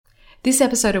This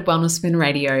episode of Wellness Women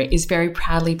Radio is very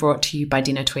proudly brought to you by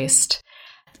Dinner Twist.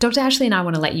 Dr. Ashley and I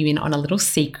want to let you in on a little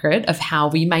secret of how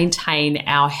we maintain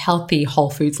our healthy whole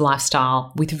foods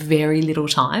lifestyle with very little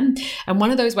time. And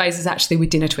one of those ways is actually with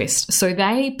Dinner Twist. So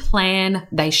they plan,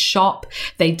 they shop,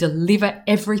 they deliver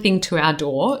everything to our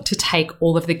door to take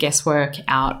all of the guesswork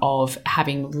out of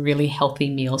having really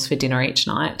healthy meals for dinner each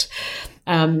night.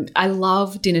 I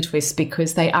love Dinner Twist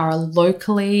because they are a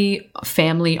locally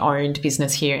family-owned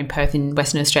business here in Perth in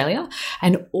Western Australia,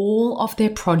 and all of their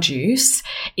produce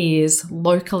is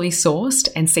locally sourced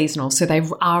and seasonal. So they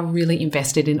are really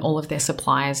invested in all of their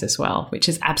suppliers as well, which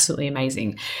is absolutely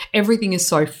amazing. Everything is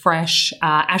so fresh.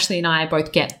 Ashley and I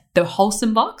both get the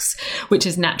Wholesome box, which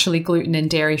is naturally gluten and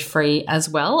dairy-free as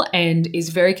well, and is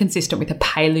very consistent with a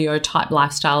paleo-type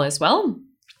lifestyle as well.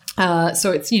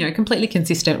 So it's, completely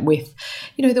consistent with,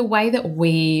 the way that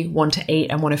we want to eat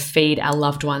and want to feed our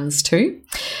loved ones too.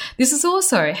 This is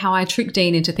also how I tricked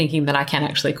Dean into thinking that I can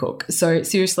actually cook. So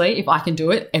seriously, if I can do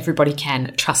it, everybody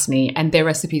can, trust me. And their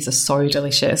recipes are so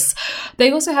delicious.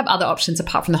 They also have other options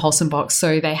apart from the Wholesome box.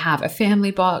 So they have a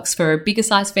family box for bigger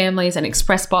size families, an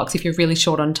express box if you're really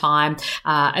short on time,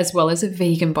 as well as a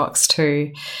vegan box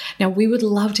too. Now, we would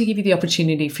love to give you the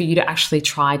opportunity for you to actually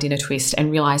try Dinner Twist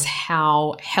and realize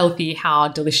how healthy, how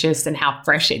delicious, and how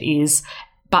fresh it is,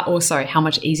 but also how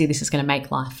much easier this is going to make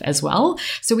life as well.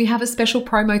 So we have a special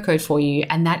promo code for you,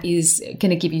 and that is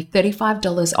going to give you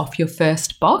 $35 off your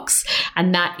first box,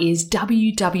 and that is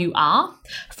WWR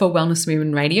for Wellness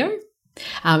Women Radio.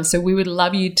 So we would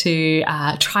love you to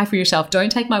try for yourself.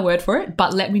 Don't take my word for it,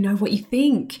 but let me know what you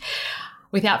think.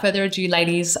 Without further ado,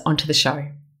 ladies, onto the show.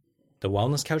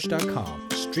 TheWellnessCouch.com,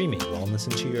 streaming wellness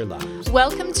into your lives.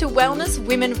 Welcome to Wellness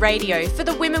Women Radio for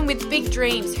the women with big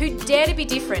dreams who dare to be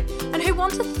different and who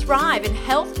want to thrive in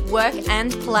health, work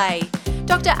and play.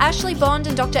 Dr. Ashley Bond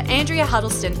and Dr. Andrea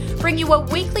Huddleston bring you a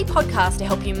weekly podcast to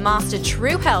help you master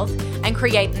true health and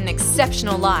create an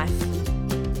exceptional life.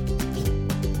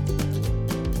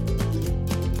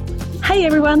 Hey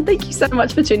everyone, thank you so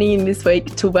much for tuning in this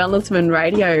week to Wellness Women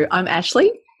Radio. I'm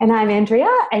Ashley. And I'm Andrea,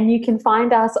 and you can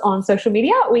find us on social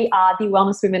media. We are the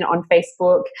Wellness Women on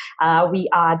Facebook. We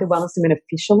are the Wellness Women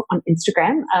Official on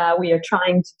Instagram. We are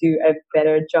trying to do a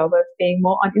better job of being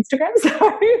more on Instagram.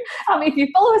 So if you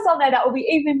follow us on there, that will be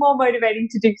even more motivating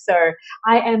to do so.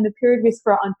 I am the Period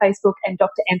Whisperer on Facebook and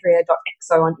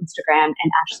drandrea.exo on Instagram,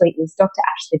 and Ashley is Dr.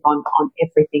 Ashley Bond on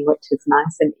everything, which is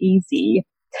nice and easy.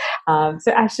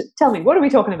 So Ash, tell me, what are we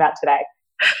talking about today?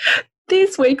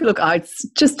 This week, look, it's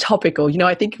just topical.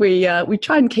 I think we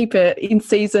try and keep it in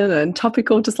season and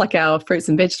topical, just like our fruits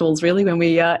and vegetables, really, when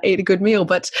we eat a good meal.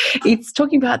 But it's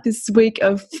talking about this week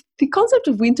of the concept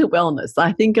of winter wellness.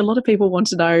 I think a lot of people want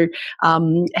to know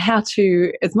how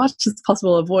to, as much as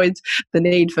possible, avoid the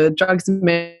need for drugs and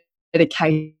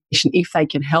medication if they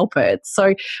can help it.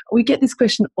 So we get this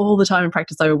question all the time in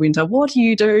practice over winter. What do?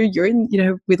 You're in,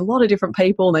 with a lot of different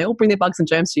people and they all bring their bugs and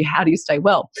germs to you. How do you stay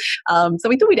well? So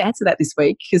we thought we'd answer that this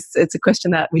week because it's a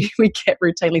question that we get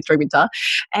routinely through winter,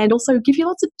 and also give you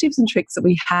lots of tips and tricks that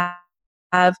we have.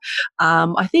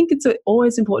 I think it's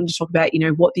always important to talk about,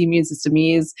 what the immune system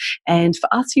is. And for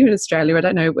us here in Australia, I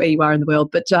don't know where you are in the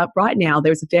world, but right now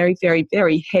there is a very, very,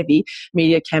 very heavy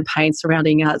media campaign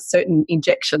surrounding certain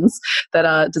injections that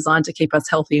are designed to keep us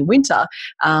healthy in winter.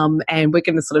 And we're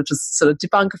going to sort of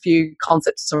debunk a few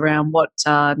concepts around what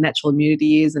natural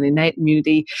immunity is and innate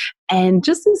immunity. And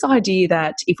just this idea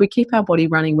that if we keep our body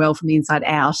running well from the inside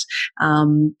out,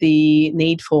 the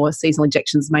need for seasonal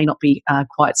injections may not be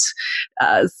quite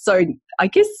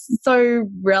so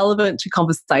relevant to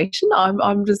conversation.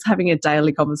 I'm just having a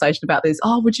daily conversation about this.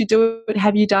 Oh, would you do it?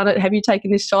 Have you done it? Have you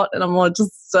taken this shot? And I'm like,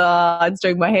 it's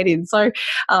doing my head in. So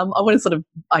I want to sort of,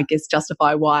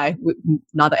 justify why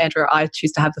neither Andrea or I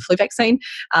choose to have the flu vaccine,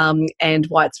 and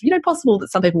why it's, possible that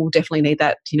some people will definitely need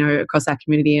that, across our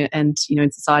community and,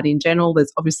 in society in general.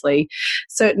 There's obviously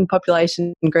certain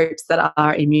population groups that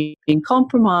are immune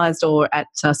compromised or at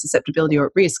susceptibility or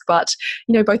at risk. But,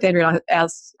 both Andrea and I,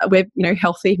 we're,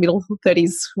 healthy middle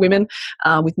 30s women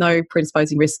with no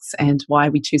predisposing risks, and why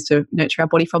we choose to nurture our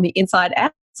body from the inside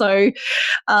out. So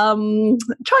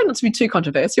try not to be too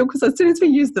controversial, because as soon as we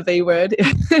use the V word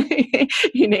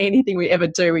in anything we ever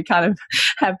do, we kind of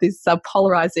have this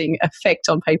polarizing effect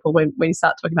on people when you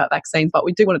start talking about vaccines. But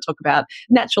we do want to talk about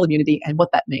natural immunity and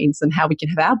what that means, and how we can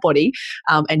have our body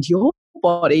and your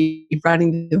body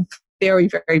running the very,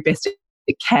 very best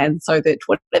it can, so that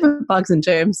whatever bugs and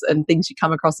germs and things you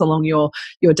come across along your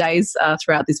days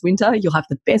throughout this winter, you'll have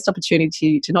the best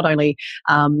opportunity to not only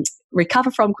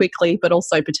recover from quickly, but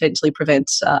also potentially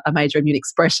prevent a major immune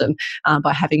expression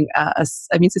by having an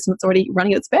immune system that's already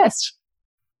running at its best.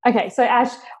 Okay, so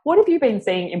Ash, what have you been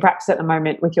seeing in practice at the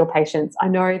moment with your patients? I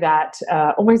know that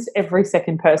almost every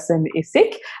second person is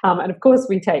sick, and of course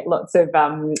we take lots of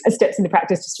steps into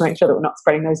practice just to make sure that we're not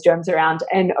spreading those germs around.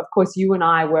 And of course, you and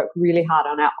I work really hard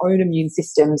on our own immune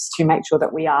systems to make sure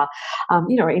that we are,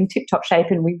 in tip-top shape,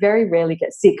 and we very rarely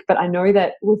get sick. But I know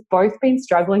that we've both been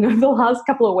struggling over the last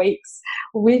couple of weeks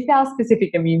with our specific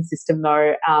immune system,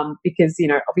 though, because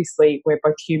obviously we're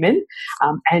both human,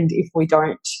 and if we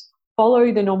don't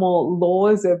follow the normal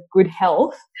laws of good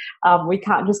health, we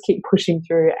can't just keep pushing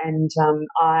through. And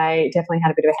I definitely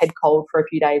had a bit of a head cold for a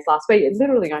few days last week. It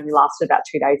literally only lasted about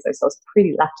 2 days though, so I was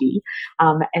pretty lucky.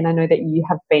 And I know that you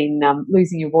have been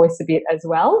losing your voice a bit as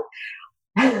well.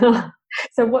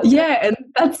 So what? Yeah, and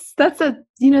that's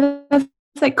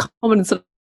a common sort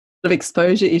of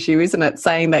exposure issue, isn't it?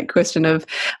 Saying that question of,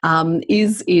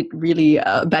 is it really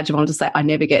a badge of honor to say I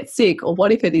never get sick? Or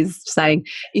what if it is saying,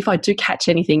 if I do catch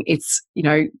anything, it's,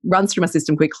 runs through my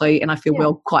system quickly and I feel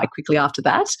well quite quickly after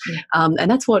that.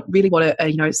 And that's what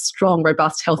a strong,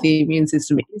 robust, healthy immune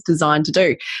system is designed to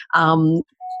do.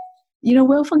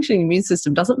 Well-functioning immune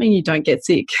system doesn't mean you don't get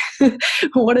sick.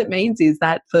 What it means is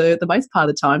that for the most part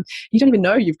of the time, you don't even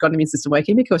know you've got an immune system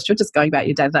working because you're just going about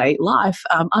your day-to-day life,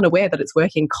 unaware that it's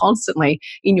working constantly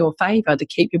in your favour to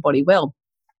keep your body well.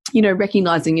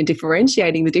 Recognising and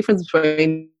differentiating the difference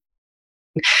between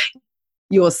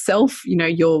yourself,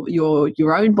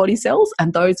 your own body cells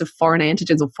and those of foreign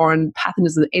antigens or foreign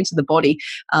pathogens that enter the body.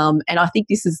 And I think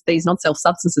these non-self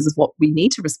substances is what we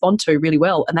need to respond to really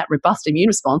well. And that robust immune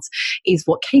response is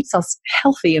what keeps us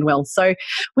healthy and well. So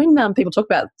when people talk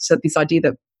about this idea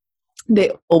that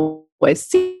they're always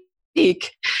sick,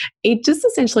 it just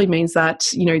essentially means that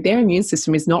their immune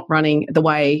system is not running the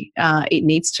way it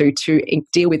needs to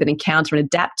deal with and encounter and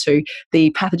adapt to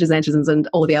the pathogens, antigens, and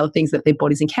all the other things that their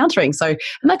body's encountering. So,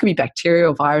 and that could be bacteria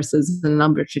or viruses and a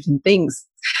number of different things.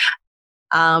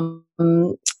 I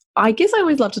guess I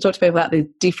always love to talk to people about the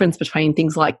difference between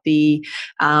things like the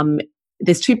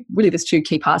there's two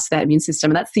key parts to that immune system,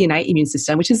 and that's the innate immune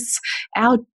system, which is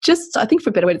I think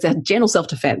for a better word, it's our general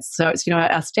self-defense. So it's,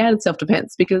 our standard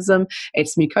self-defense because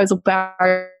it's mucosal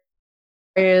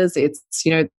barriers, it's,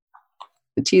 the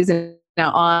tears in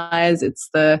our eyes, it's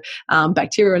the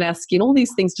bacteria in our skin, all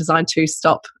these things designed to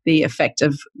stop the effect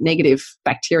of negative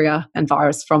bacteria and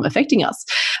virus from affecting us.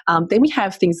 Then we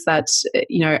have things that,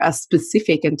 are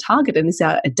specific and targeted, and this is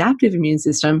our adaptive immune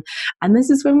system. And this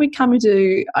is when we come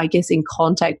into, I guess, in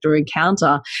contact or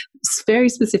encounter very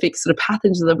specific sort of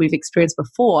pathogens that we've experienced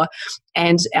before,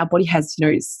 and our body has,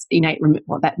 innate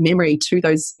that memory to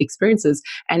those experiences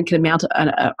and can mount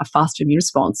a faster immune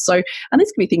response. So, and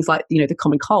this can be things like, the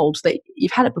common cold that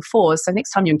you've had it before. So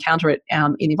next time you encounter it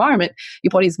in the environment,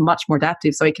 your body is much more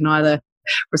adaptive. So it can either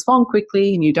respond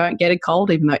quickly and you don't get a cold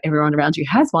even though everyone around you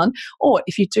has one, or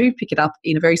if you do pick it up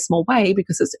in a very small way,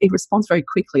 because it responds very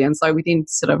quickly, and so within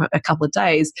sort of a couple of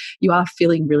days you are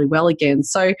feeling really well again.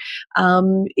 So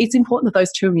it's important that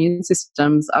those two immune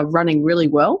systems are running really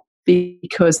well,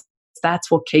 because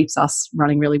that's what keeps us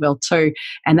running really well too.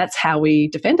 And that's how we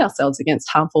defend ourselves against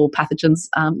harmful pathogens,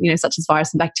 such as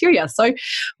virus and bacteria. So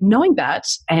knowing that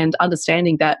and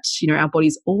understanding that, our body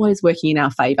is always working in our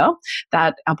favour,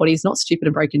 that our body is not stupid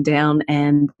and broken down,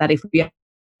 and that if we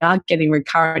are getting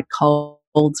recurrent colds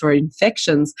or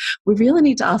infections, we really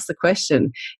need to ask the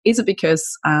question, is it because,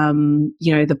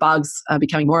 the bugs are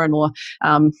becoming more and more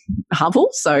harmful?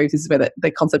 So this is where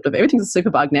the concept of everything's a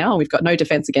superbug now and we've got no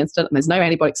defense against it and there's no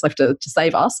antibiotics left to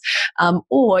save us.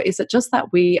 Or is it just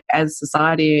that we as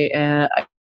society are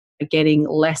getting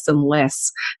less and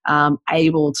less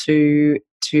able to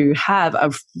have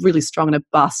a really strong and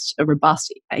a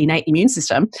robust innate immune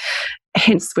system?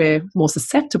 Hence, we're more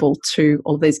susceptible to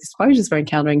all of these exposures we're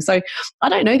encountering. So I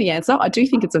don't know the answer. I do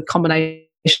think it's a combination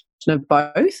of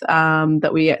both,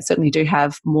 that we certainly do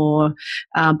have more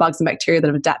bugs and bacteria that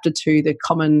have adapted to the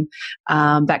common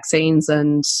vaccines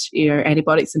and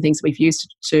antibiotics and things that we've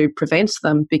used to prevent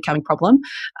them becoming a problem.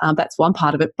 That's one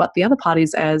part of it. But the other part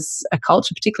is, as a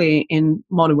culture, particularly in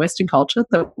modern Western culture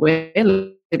that we're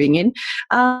living in,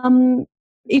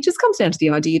 it just comes down to the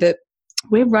idea that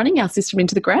we're running our system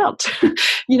into the ground.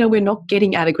 We're not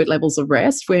getting adequate levels of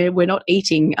rest. We're not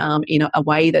eating in a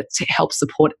way that helps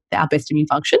support our best immune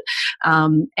function.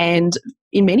 And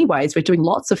in many ways, we're doing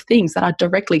lots of things that are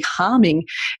directly harming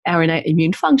our innate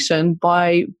immune function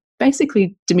by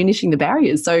basically diminishing the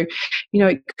barriers. So,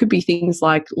 it could be things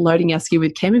like loading our skin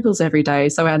with chemicals every day,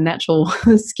 so our natural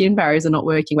skin barriers are not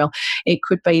working well. It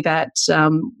could be that,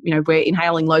 we're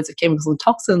inhaling loads of chemicals and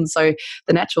toxins, so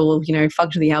the natural,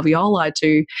 function of the alveoli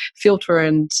to filter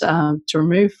and to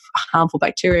remove harmful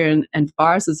bacteria and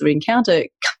viruses that we encounter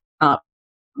can't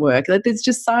work. There's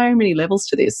just so many levels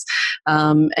to this.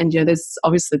 There's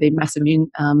obviously the massive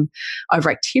immune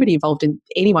overactivity involved in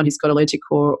anyone who's got allergic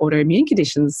or autoimmune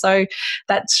conditions. So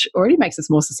that already makes us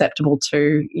more susceptible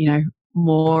to,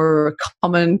 more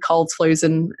common colds, flus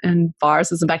and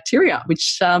viruses and bacteria,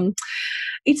 which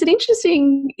it's an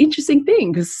interesting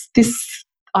thing, because this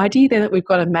idea that we've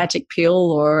got a magic pill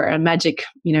or a magic,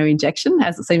 injection,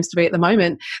 as it seems to be at the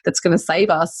moment, that's going to save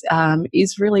us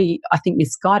is really, I think,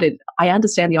 misguided. I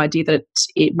understand the idea that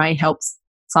it may help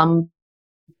some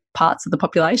parts of the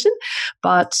population,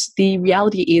 but the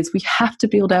reality is we have to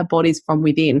build our bodies from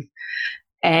within.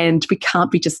 And we can't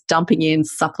be just dumping in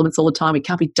supplements all the time. We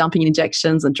can't be dumping in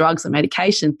injections and drugs and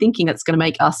medication thinking that's going to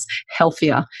make us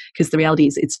healthier, because the reality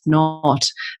is it's not.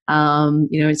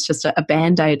 It's just a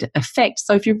Band-Aid effect.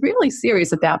 So if you're really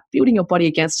serious about building your body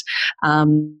against,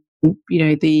 the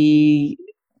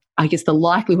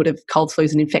likelihood of colds,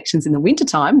 flus and infections in the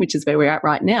wintertime, which is where we're at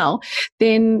right now,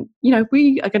 then,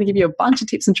 we are going to give you a bunch of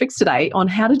tips and tricks today on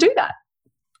how to do that.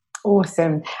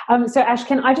 Awesome. So Ash,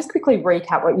 can I just quickly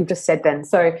recap what you've just said then?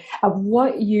 So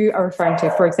what you are referring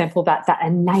to, for example, that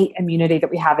innate immunity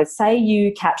that we have is, say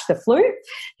you catch the flu,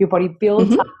 your body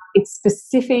builds up its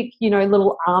specific,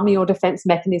 little army or defense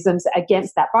mechanisms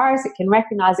against that virus. It can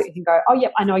recognize it. It can go, oh,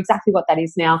 yep, I know exactly what that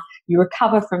is now. You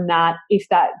recover from that. If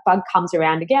that bug comes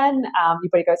around again,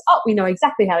 your body goes, oh, we know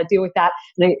exactly how to deal with that.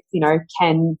 And it,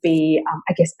 can be,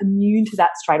 immune to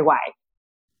that straight away.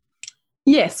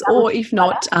 Yes, or if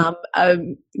not, a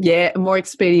more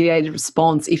expedited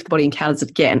response if the body encounters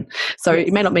it again. So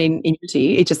It may not mean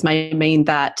immunity, it just may mean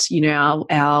that,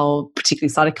 our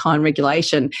particularly cytokine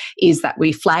regulation is that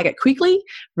we flag it quickly,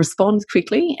 respond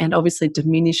quickly, and obviously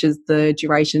diminishes the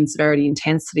duration, severity,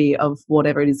 intensity of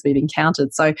whatever it is we've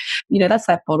encountered. So, that's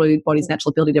that body's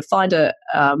natural ability to find a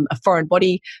foreign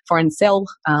cell,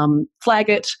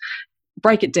 flag it,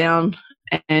 break it down,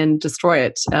 and destroy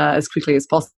it as quickly as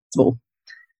possible.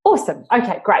 Awesome.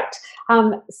 Okay, great.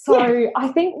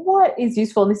 I think what is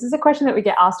useful, and this is a question that we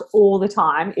get asked all the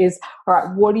time, is, all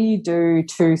right, what do you do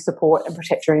to support and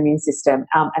protect your immune system?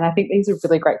 And I think these are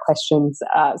really great questions.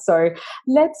 So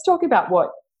let's talk about what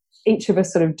each of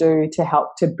us sort of do to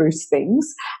help to boost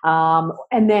things,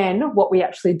 and then what we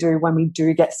actually do when we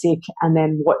do get sick, and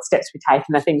then what steps we take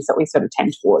and the things that we sort of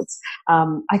tend towards.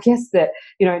 I guess that,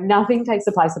 nothing takes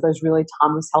the place of those really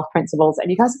timeless health principles,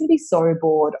 and you guys are going to be so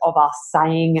bored of us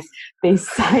saying these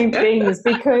same things,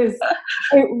 because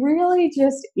it really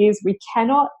just is, we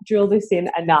cannot drill this in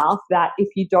enough, that if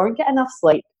you don't get enough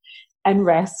sleep and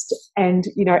rest and,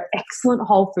 excellent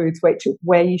whole foods,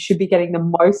 where you should be getting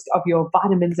the most of your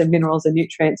vitamins and minerals and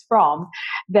nutrients from,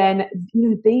 then,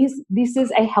 this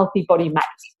is a healthy body map,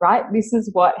 right? This is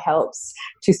what helps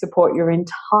to support your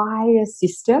entire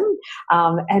system.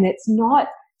 And it's not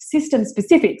system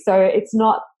specific. So it's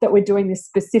not that we're doing this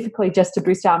specifically just to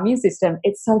boost our immune system.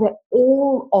 It's so that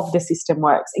all of the system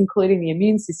works, including the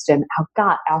immune system, our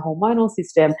gut, our hormonal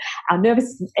system, our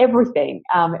nervous system, everything.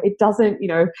 It doesn't,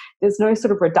 there's no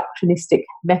sort of reductionistic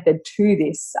method to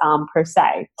this per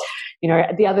se.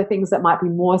 The other things that might be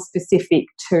more specific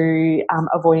to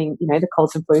avoiding, the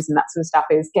colds and flus and that sort of stuff,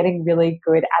 is getting really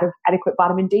good adequate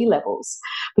vitamin D levels.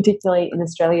 Particularly in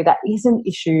Australia, that is an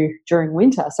issue during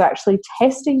winter. So actually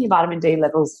testing your vitamin D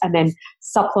levels and then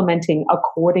supplementing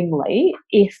accordingly,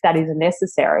 if that is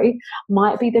necessary,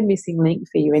 might be the missing link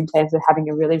for you in terms of having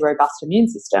a really robust immune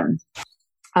system.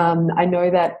 I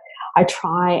know that I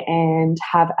try and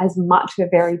have as much of a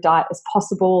varied diet as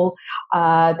possible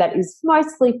that is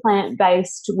mostly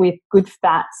plant-based with good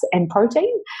fats and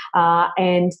protein,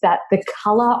 and that the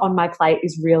colour on my plate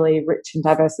is really rich and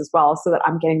diverse as well, so that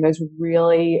I'm getting those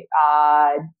really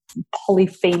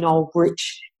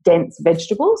polyphenol-rich dense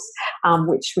vegetables,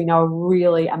 which we know are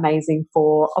really amazing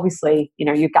for, obviously,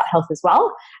 your gut health as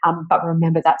well. But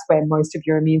remember, that's where most of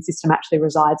your immune system actually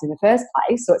resides in the first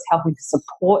place. So it's helping to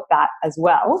support that as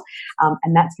well.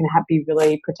 And that's going to be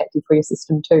really protective for your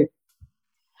system too.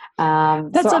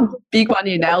 That's a big one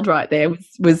you nailed right there,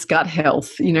 was gut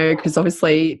health, because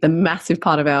obviously the massive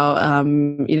part of our,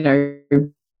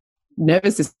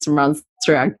 nervous system runs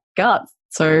through our guts.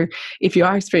 So if you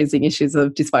are experiencing issues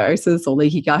of dysbiosis or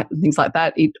leaky gut and things like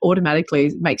that, it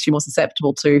automatically makes you more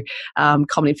susceptible to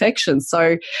common infections.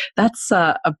 So that's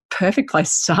a perfect place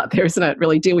to start there, isn't it?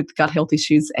 Really deal with gut health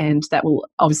issues, and that will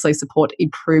obviously support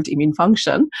improved immune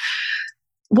function.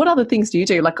 What other things do you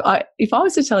do? Like, if I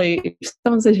was to tell you, if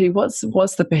someone said to you, what's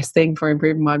the best thing for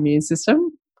improving my immune system?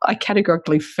 I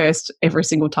categorically first every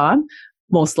single time,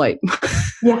 more sleep.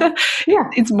 Yeah.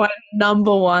 It's my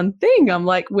number one thing. I'm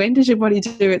like, when does your body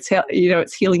do its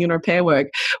healing and repair work?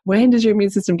 When does your immune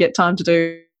system get time to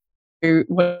do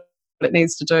what it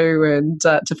needs to do and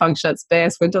to function at its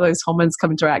best? When do those hormones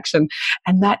come into action?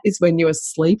 And that is when you are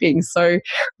sleeping. So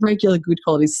regular good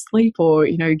quality sleep, or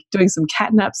doing some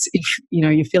cat naps if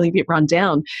you're feeling a bit run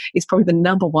down, is probably the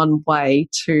number one way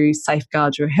to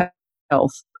safeguard your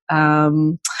health.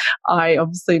 I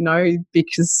obviously know,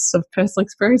 because of personal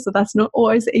experience, that that's not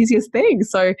always the easiest thing.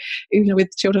 So,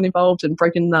 with children involved and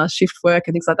broken shift work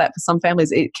and things like that, for some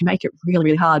families, it can make it really,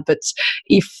 really hard. But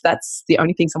if that's the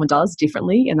only thing someone does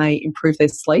differently and they improve their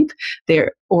sleep,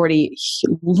 they're already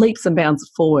leaps and bounds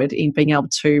forward in being able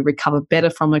to recover better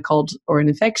from a cold or an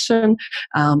infection,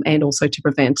 and also to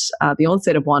prevent the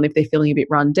onset of one. If they're feeling a bit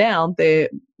run down, they're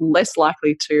less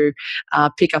likely to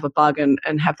pick up a bug and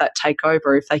have that take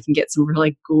over if they can get some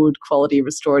really good quality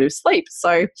restorative sleep.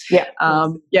 So, you're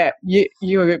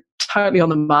totally on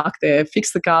the mark there.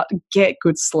 Fix the gut, get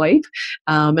good sleep.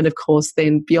 And of course,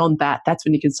 then beyond that, that's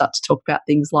when you can start to talk about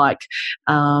things like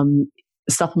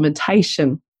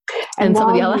supplementation. And some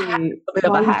of the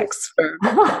other hacks.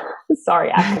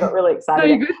 Sorry, I got really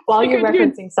excited. No, while you're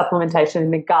referencing supplementation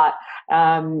in the gut,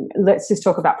 let's just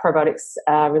talk about probiotics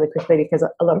really quickly, because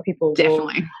a lot of people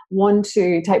will want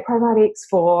to take probiotics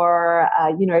for,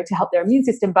 to help their immune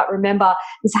system. But remember,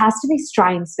 this has to be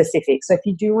strain specific. So if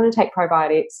you do want to take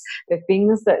probiotics, the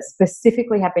things that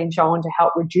specifically have been shown to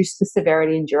help reduce the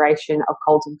severity and duration of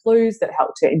colds and flus, that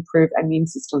help to improve immune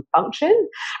system function,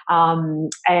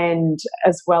 and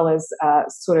as well as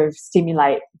sort of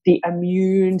stimulate the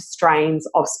immune strains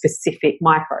of specific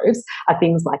microbes, are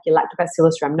things like your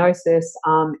Lactobacillus rhamnosus,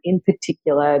 in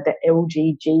particular the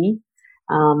LGG,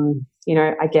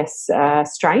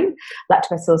 strain,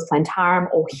 Lactobacillus plantarum,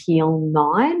 or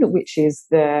HEAL9, which is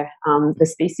the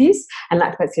species, and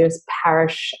Lactobacillus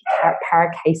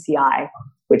paracasei,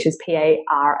 which is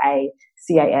PARACASEI,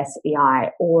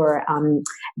 or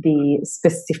the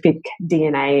specific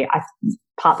DNA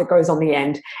part that goes on the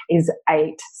end is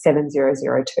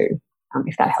 87002,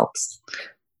 if that helps.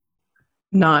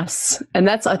 Nice. And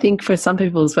that's, I think, for some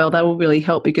people as well, that will really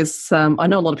help, because I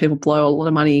know a lot of people blow a lot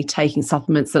of money taking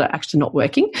supplements that are actually not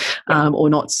working, or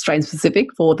not strain specific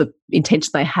for the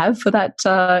intention they have for that,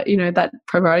 that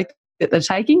probiotic that they're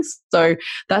taking. So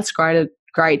that's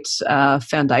great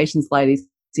foundations, ladies.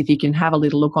 If you can have a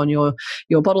little look on your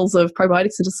bottles of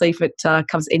probiotics and to see if it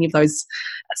covers any of those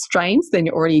strains, then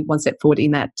you're already one step forward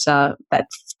in that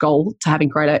goal to having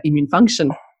greater immune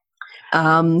function.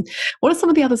 What are some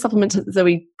of the other supplements that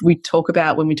we talk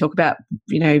about when we talk about,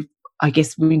 I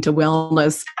guess, winter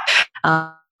wellness?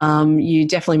 You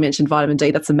definitely mentioned vitamin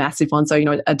D. That's a massive one. So,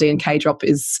 a D and K drop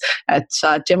is at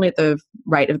generally at the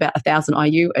rate of about 1,000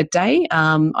 IU a day.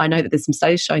 I know that there's some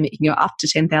studies showing that you can go up to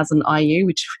 10,000 IU,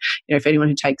 which, if anyone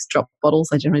who takes drop bottles,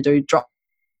 they generally do drops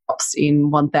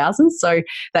in 1,000. So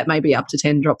that may be up to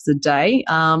 10 drops a day.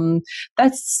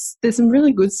 There's some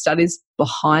really good studies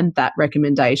behind that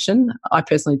recommendation. I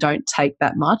personally don't take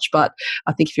that much, but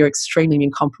I think if you're extremely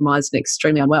immune compromised and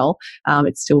extremely unwell,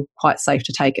 it's still quite safe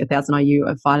to take 1,000 IU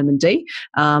of vitamin D.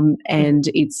 And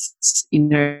it's,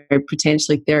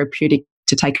 potentially therapeutic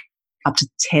to take up to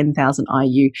 10,000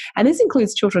 IU. And this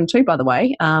includes children too, by the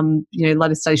way.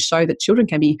 Latest studies show that children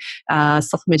can be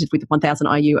supplemented with 1,000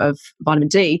 IU of vitamin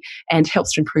D and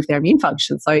helps to improve their immune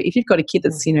function. So if you've got a kid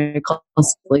that's,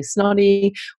 constantly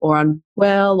snotty or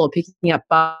unwell or picking up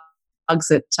bugs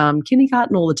at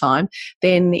kindergarten all the time,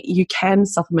 then you can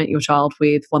supplement your child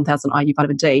with 1,000 IU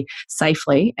vitamin D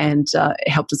safely and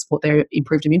help to support their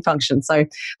improved immune function. So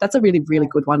that's a really, really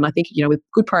good one. I think, with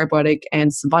good probiotic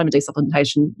and some vitamin D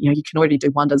supplementation, you can already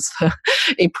do wonders for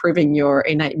improving your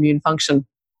innate immune function.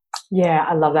 Yeah,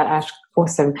 I love that, Ash.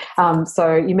 Awesome.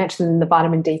 So you mentioned the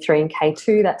vitamin D3 and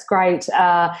K2. That's great.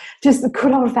 Just the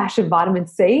good old-fashioned vitamin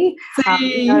C.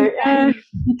 You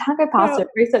can't go past it.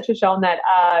 Research has shown that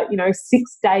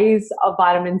 6 days of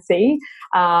vitamin C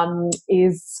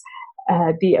is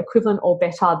the equivalent or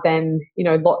better than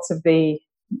lots of the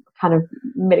kind of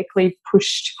medically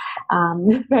pushed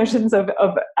versions of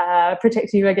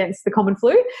protecting you against the common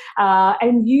flu.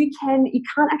 And you can't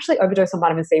actually overdose on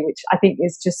vitamin C, which I think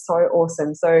is just so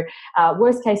awesome. So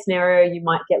worst case scenario, you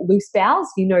might get loose bowels.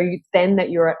 You know then that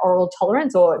you're at oral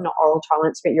tolerance, or not oral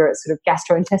tolerance, but you're at sort of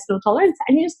gastrointestinal tolerance,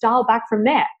 and you just dial back from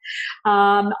there.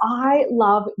 I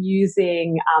love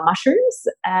using mushrooms.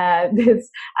 There's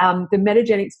the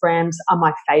Metagenics brands are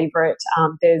my favorite.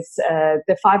 There's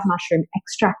the 5 mushroom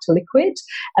extract liquid,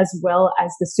 as well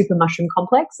as the super mushroom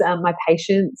complex. My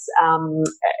patients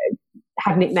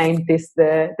have nicknamed this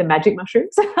the magic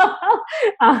mushrooms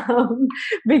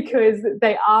because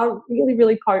they are really,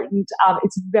 really potent.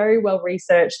 It's very well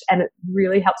researched, and it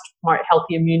really helps to promote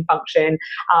healthy immune function,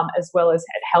 as well as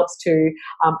it helps to,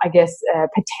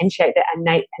 potentiate the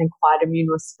innate and acquired immune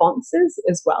responses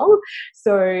as well.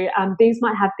 So these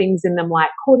might have things in them like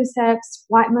cordyceps,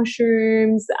 white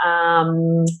mushrooms,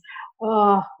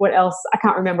 what else? I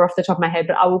can't remember off the top of my head,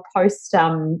 but I will post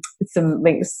some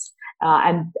links.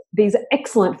 And these are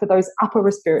excellent for those upper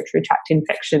respiratory tract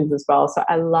infections as well. So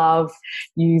I love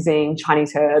using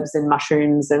Chinese herbs and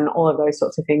mushrooms and all of those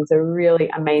sorts of things. They're really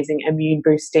amazing immune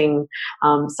boosting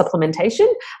supplementation,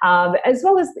 as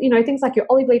well as, things like your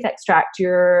olive leaf extract,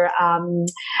 your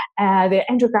the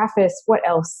andrographis. What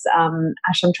else?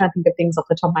 Ash, I'm trying to think of things off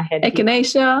the top of my head.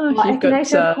 Echinacea.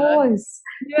 Echinacea, of course.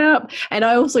 Yeah. And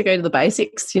I also go to the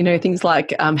basics, things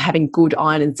like having good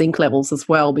iron and zinc levels as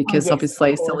well, because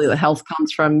obviously cellular health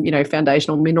comes from,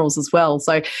 foundational minerals as well.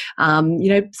 So,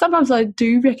 sometimes I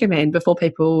do recommend before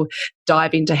people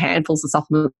dive into handfuls of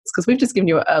supplements, because we've just given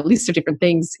you a list of different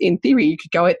things. In theory, you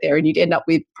could go out there and you'd end up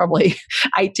with probably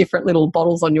 8 different little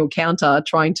bottles on your counter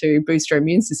trying to boost your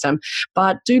immune system.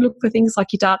 But do look for things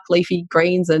like your dark leafy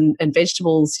greens and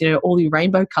vegetables, all your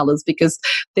rainbow colours, because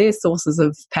they're sources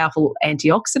of powerful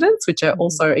antioxidants, which are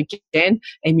also, again,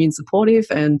 immune supportive,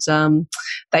 and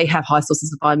they have high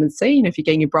sources of vitamin C. If you're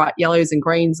getting your bright yellows and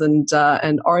greens and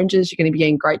oranges, you're going to be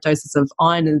getting great doses of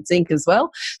iron and zinc as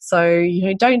well. So,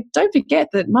 don't forget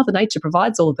that Mother Nature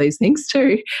provides all of these things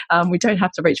too. We don't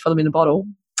have to reach for them in a bottle.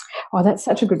 Oh, that's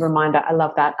such a good reminder. I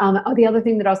love that. The other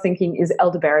thing that I was thinking is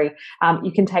elderberry.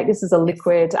 You can take this as a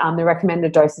liquid. The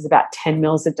recommended dose is about 10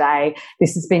 mils a day.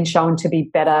 This has been shown to be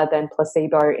better than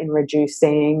placebo in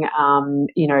reducing,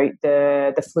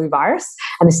 the flu virus.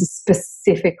 And this is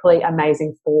specifically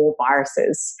amazing for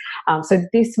viruses. So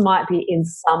this might be in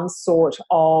some sort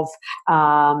of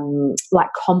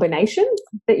combination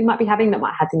that you might be having, that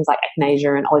might have things like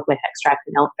echinacea and olive leaf extract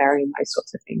and elderberry and those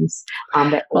sorts of things.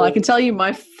 Well, I can tell you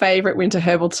my favourite winter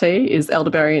herbal tea is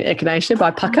elderberry and echinacea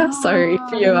by Pukka. So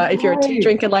if you're a tea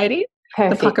drinker lady,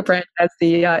 perfect. The Pukka brand has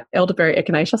the elderberry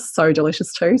echinacea, so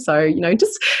delicious too. So,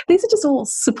 these are just all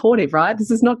supportive, right? This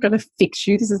is not going to fix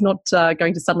you. This is not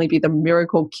going to suddenly be the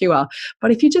miracle cure. But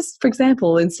if you just, for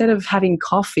example, instead of having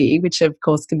coffee, which of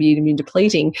course can be immune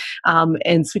depleting,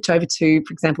 and switch over to,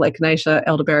 for example, echinacea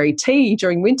elderberry tea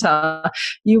during winter,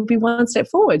 you'll be one step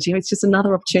forward. It's just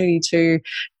another opportunity to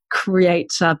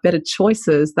create better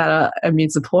choices that are immune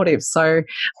supportive. So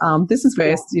this is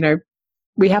where,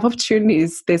 we have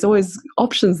opportunities. There's always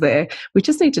options there. We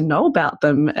just need to know about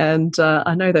them. And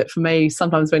I know that for me,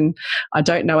 sometimes when I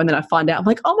don't know and then I find out, I'm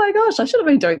like, oh my gosh, I should have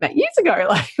been doing that years ago.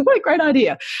 Like, what a great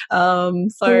idea. So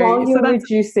while you're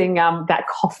reducing that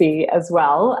coffee as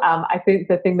well, I think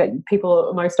the thing that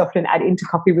people most often add into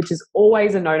coffee, which is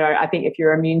always a no-no, I think if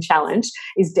you're immune challenged,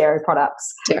 is dairy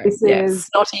products. This is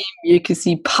snotty,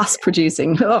 mucousy, pus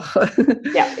producing.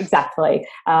 Yeah, exactly.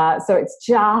 So it's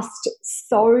just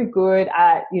so good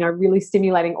at, really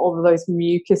stimulating all of those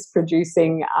mucus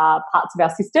producing parts of our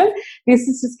system. This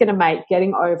is just going to make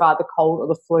getting over the cold or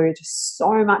the flu just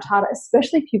so much harder,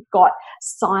 especially if you've got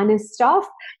sinus stuff.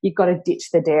 You've got to ditch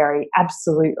the dairy,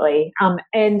 absolutely.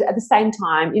 And at the same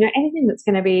time, anything that's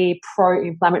going to be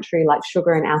pro-inflammatory, like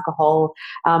sugar and alcohol,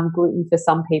 gluten for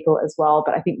some people as well,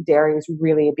 but I think dairy is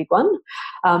really a big one.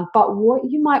 But what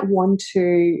you might want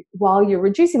to, while you're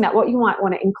reducing that, what you might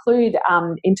want to include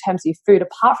in terms of your food,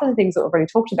 apart from the things that we've already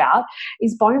talked about,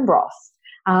 is bone broth.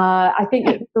 I think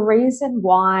the reason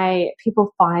why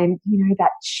people find,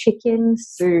 that chicken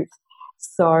soup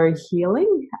so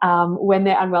healing when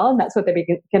they're unwell, and that's what they're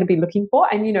going to be looking for.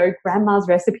 And, grandma's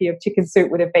recipe of chicken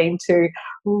soup would have been to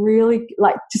really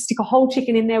just stick a whole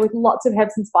chicken in there with lots of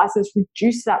herbs and spices,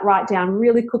 reduce that right down,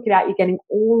 really cook it out. You're getting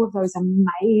all of those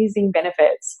amazing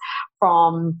benefits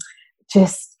from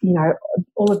just,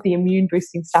 all of the immune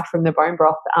boosting stuff from the bone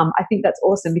broth. I think that's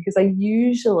awesome, because I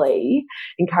usually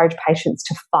encourage patients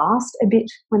to fast a bit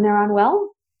when they're unwell.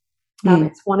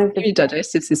 It's one of the your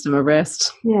digestive system a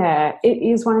rest. Yeah, it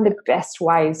is one of the best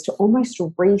ways to almost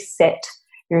reset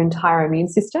your entire immune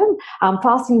system.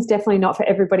 Fasting is definitely not for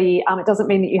everybody. It doesn't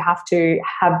mean that you have to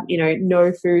have,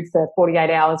 no food for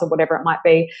 48 hours or whatever it might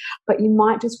be, but you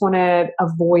might just want to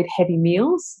avoid heavy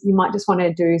meals. You might just want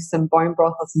to do some bone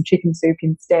broth or some chicken soup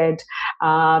instead.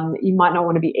 You might not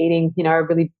want to be eating, a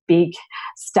really big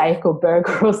steak or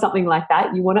burger or something like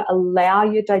that. You want to allow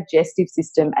your digestive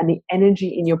system and the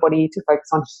energy in your body to focus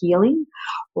on healing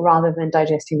rather than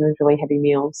digesting those really heavy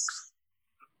meals.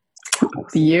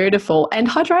 Beautiful. And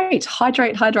hydrate.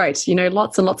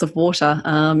 Lots and lots of water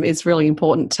is really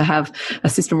important to have a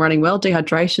system running well.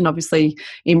 Dehydration obviously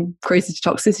increases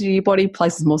toxicity in your body,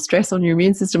 places more stress on your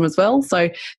immune system as well. So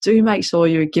do make sure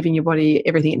you're giving your body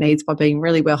everything it needs by being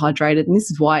really well hydrated. And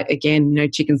this is why, again,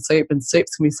 chicken soup and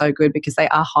soups can be so good because they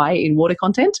are high in water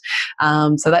content.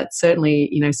 So that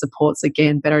certainly, supports,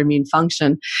 again, better immune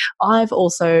function. I've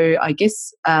also,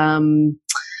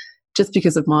 just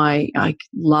because of my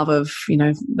love of,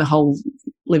 the whole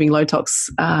living low tox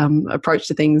approach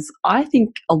to things, I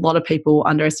think a lot of people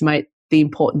underestimate the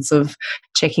importance of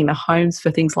checking the homes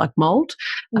for things like mold.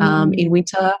 In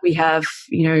winter, we have,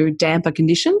 damper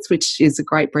conditions, which is a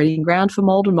great breeding ground for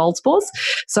mold and mold spores.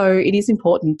 So it is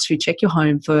important to check your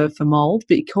home for mold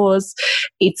because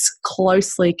it's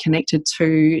closely connected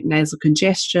to nasal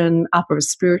congestion, upper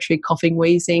respiratory, coughing,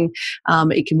 wheezing.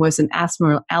 It can worsen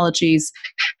asthma or allergies.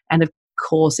 And of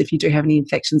course, if you do have any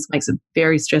infections, it makes it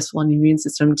very stressful on your immune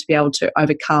system to be able to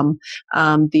overcome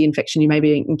the infection you may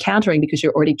be encountering because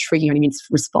you're already triggering an immune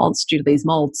response due to these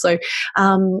molds. So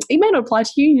it may not apply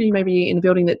to you. You may be in a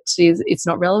building that it's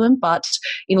not relevant, but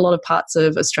in a lot of parts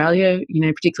of Australia,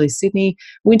 particularly Sydney,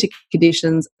 winter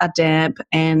conditions are damp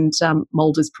and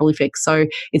mold is prolific. So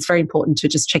it's very important to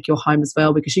just check your home as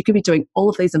well because you could be doing all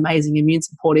of these amazing immune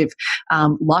supportive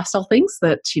lifestyle things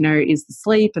that, is the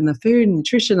sleep and the food and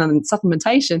nutrition and supplementation,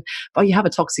 but you have a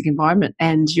toxic environment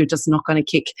and you're just not going to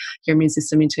kick your immune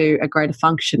system into a greater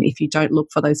function if you don't look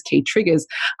for those key triggers.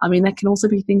 I mean, that can also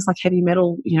be things like heavy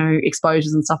metal,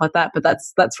 exposures and stuff like that, but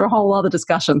that's for a whole other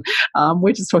discussion.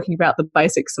 We're just talking about the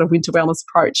basic sort of winter wellness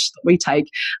approach that we take,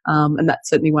 and that's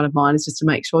certainly one of mine is just to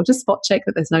make sure, just spot check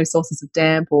that there's no sources of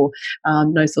damp or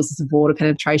no sources of water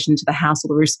penetration into the house or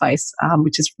the roof space,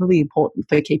 which is really important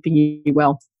for keeping you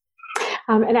well.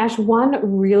 And Ash, one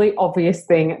really obvious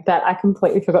thing that I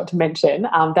completely forgot to mention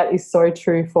that is so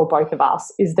true for both of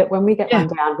us is that when we get run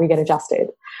down, we get adjusted.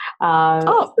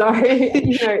 So,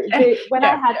 when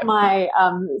I had my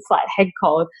slight head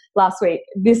cold last week,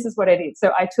 this is what I did.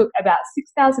 So I took about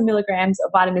 6,000 milligrams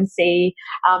of vitamin C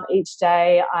each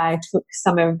day. I took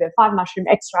some of the 5-mushroom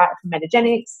extract from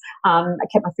Metagenics. I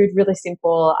kept my food really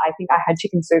simple. I think I had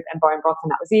chicken soup and bone broth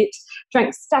and that was it.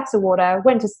 Drank stacks of water,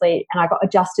 went to sleep, and I got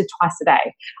adjusted twice a day.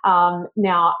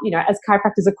 Now, as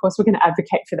chiropractors, of course, we're going to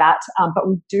advocate for that. But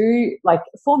we do,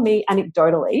 for me,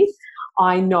 anecdotally,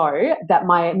 I know that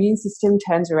my immune system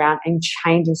turns around and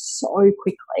changes so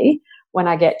quickly when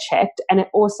I get checked. And it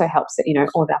also helps that,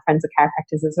 all of our friends are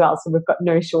chiropractors as well. So we've got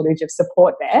no shortage of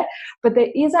support there. But there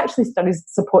is actually studies that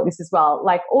support this as well.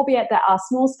 Albeit there are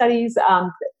small studies,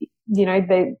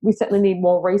 we certainly need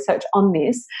more research on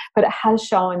this, but it has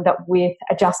shown that with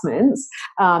adjustments,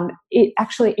 it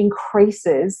actually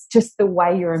increases just the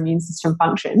way your immune system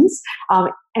functions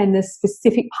and the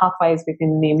specific pathways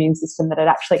within the immune system that it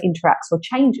actually interacts or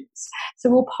changes. So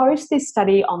we'll post this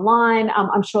study online.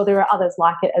 I'm sure there are others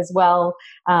like it as well.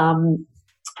 And,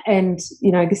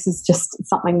 this is just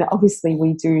something that obviously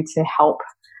we do to help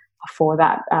for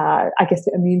that,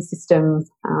 the immune system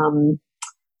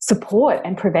support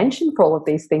and prevention for all of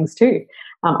these things too.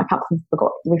 I can't believe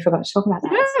we forgot to talk about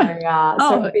that.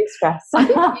 So big stress.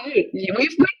 We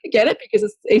forget it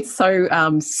because it's so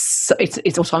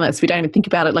it's autonomous. We don't even think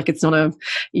about it. It's not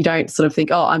you don't sort of think,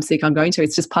 oh, I'm sick, I'm going to.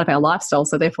 It's just part of our lifestyle.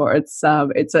 So therefore, it's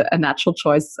a natural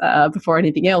choice before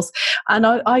anything else. And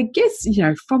I guess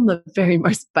from the very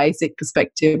most basic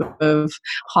perspective of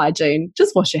hygiene,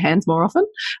 just wash your hands more often.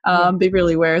 Be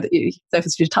really aware that the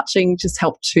surface you're touching just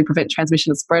help to prevent transmission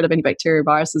and spread of any bacteria,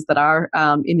 viruses that are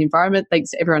in the environment.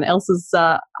 Thanks to everyone else's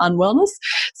unwellness.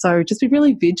 So just be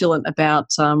really vigilant about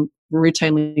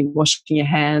routinely washing your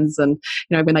hands, and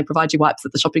when they provide you wipes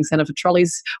at the shopping centre for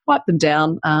trolleys, wipe them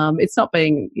down. It's not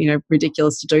being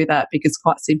ridiculous to do that because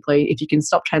quite simply, if you can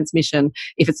stop transmission,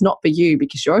 if it's not for you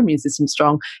because your immune system's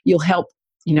strong, you'll help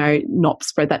not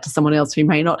spread that to someone else who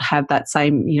may not have that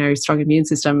same, strong immune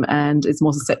system and is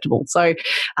more susceptible. So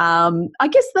I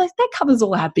guess that covers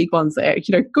all our big ones there.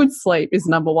 Good sleep is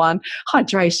number one.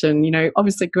 Hydration,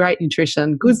 obviously great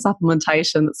nutrition, good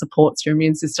supplementation that supports your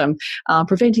immune system,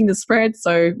 preventing the spread.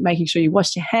 So making sure you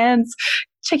wash your hands,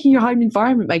 checking your home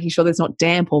environment, making sure there's not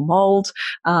damp or mold,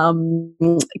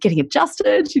 getting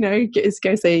adjusted,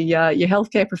 go see your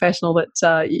healthcare professional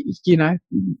that,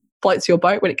 floats your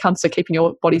boat when it comes to keeping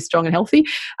your body strong and healthy.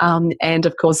 And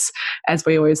of course, as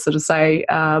we always sort of say,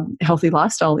 healthy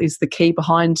lifestyle is the key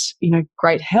behind,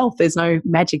 great health. There's no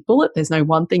magic bullet. There's no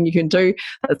one thing you can do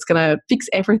that's going to fix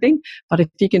everything. But if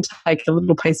you can take a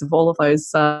little piece of all of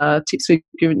those tips we've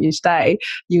given you today,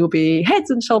 you'll be heads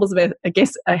and shoulders,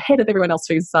 ahead of everyone else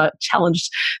who's challenged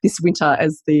this winter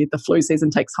as the flu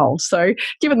season takes hold. So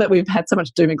given that we've had so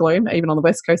much doom and gloom, even on the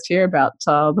West Coast here, about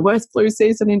the worst flu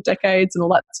season in decades and all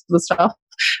that sort of stuff,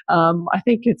 I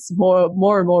think it's more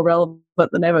and more relevant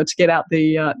than ever to get out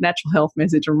the natural health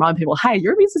message and remind people, hey,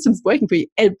 your immune system's working for you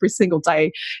every single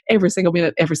day, every single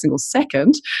minute, every single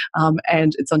second.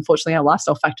 And it's unfortunately our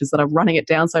lifestyle factors that are running it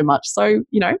down so much. So,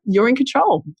 you're in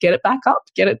control. Get it back up,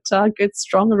 get it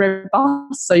strong and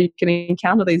robust so you can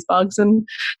encounter these bugs and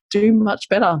do much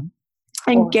better.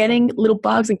 And getting little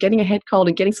bugs and getting a head cold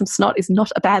and getting some snot is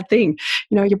not a bad thing.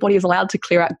 Your body is allowed to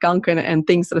clear out gunk and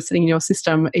things that are sitting in your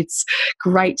system. It's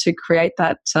great to create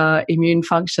that immune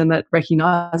function that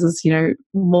recognizes,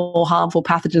 more harmful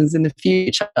pathogens in the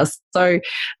future. So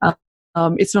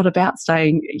it's not about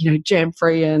staying,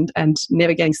 germ-free and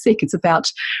never getting sick. It's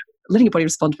about letting your body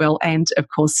respond well and, of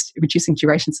course, reducing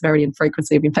duration, severity and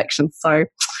frequency of infections. So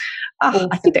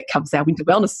I think that covers our winter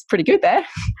wellness pretty good there.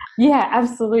 Yeah,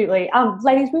 absolutely.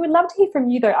 Ladies, we would love to hear from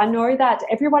you though. I know that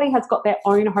everybody has got their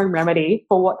own home remedy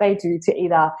for what they do to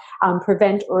either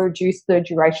prevent or reduce the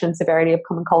duration, severity of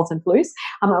common colds and flus.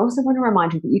 I also want to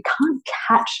remind you that you can't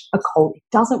catch a cold. It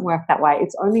doesn't work that way.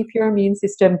 It's only if your immune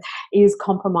system is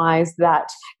compromised that,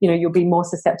 you'll be more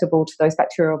susceptible to those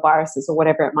bacterial viruses or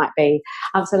whatever it might be.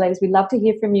 So ladies, we'd love to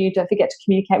hear from you. Don't forget to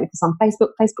communicate with us on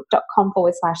Facebook,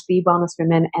 facebook.com/The Wellness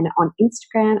Women, and on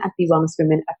Instagram at The Wellness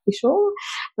Women Official.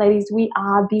 Ladies, we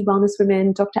are The Wellness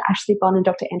Women, Dr. Ashley Bond and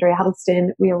Dr. Andrea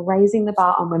Huddleston. We are raising the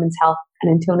bar on women's health.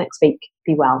 And until next week,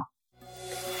 be well.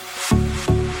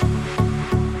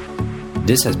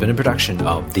 This has been a production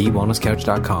of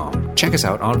TheWellnessCouch.com. Check us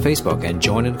out on Facebook and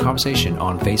join in the conversation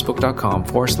on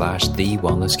Facebook.com/The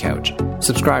Wellness Couch.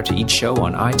 Subscribe to each show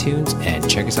on iTunes and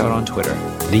check us out on Twitter.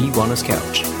 The Wellness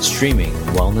Couch, streaming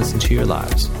wellness into your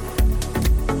lives.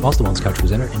 Whilst the Wellness Couch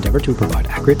presenter endeavor to provide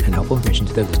accurate and helpful information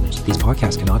to their listeners, these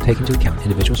podcasts cannot take into account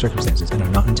individual circumstances and are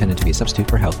not intended to be a substitute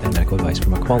for health and medical advice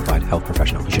from a qualified health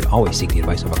professional. You should always seek the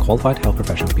advice of a qualified health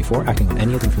professional before acting on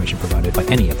any of the information provided by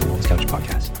any of the Wellness Couch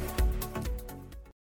podcasts.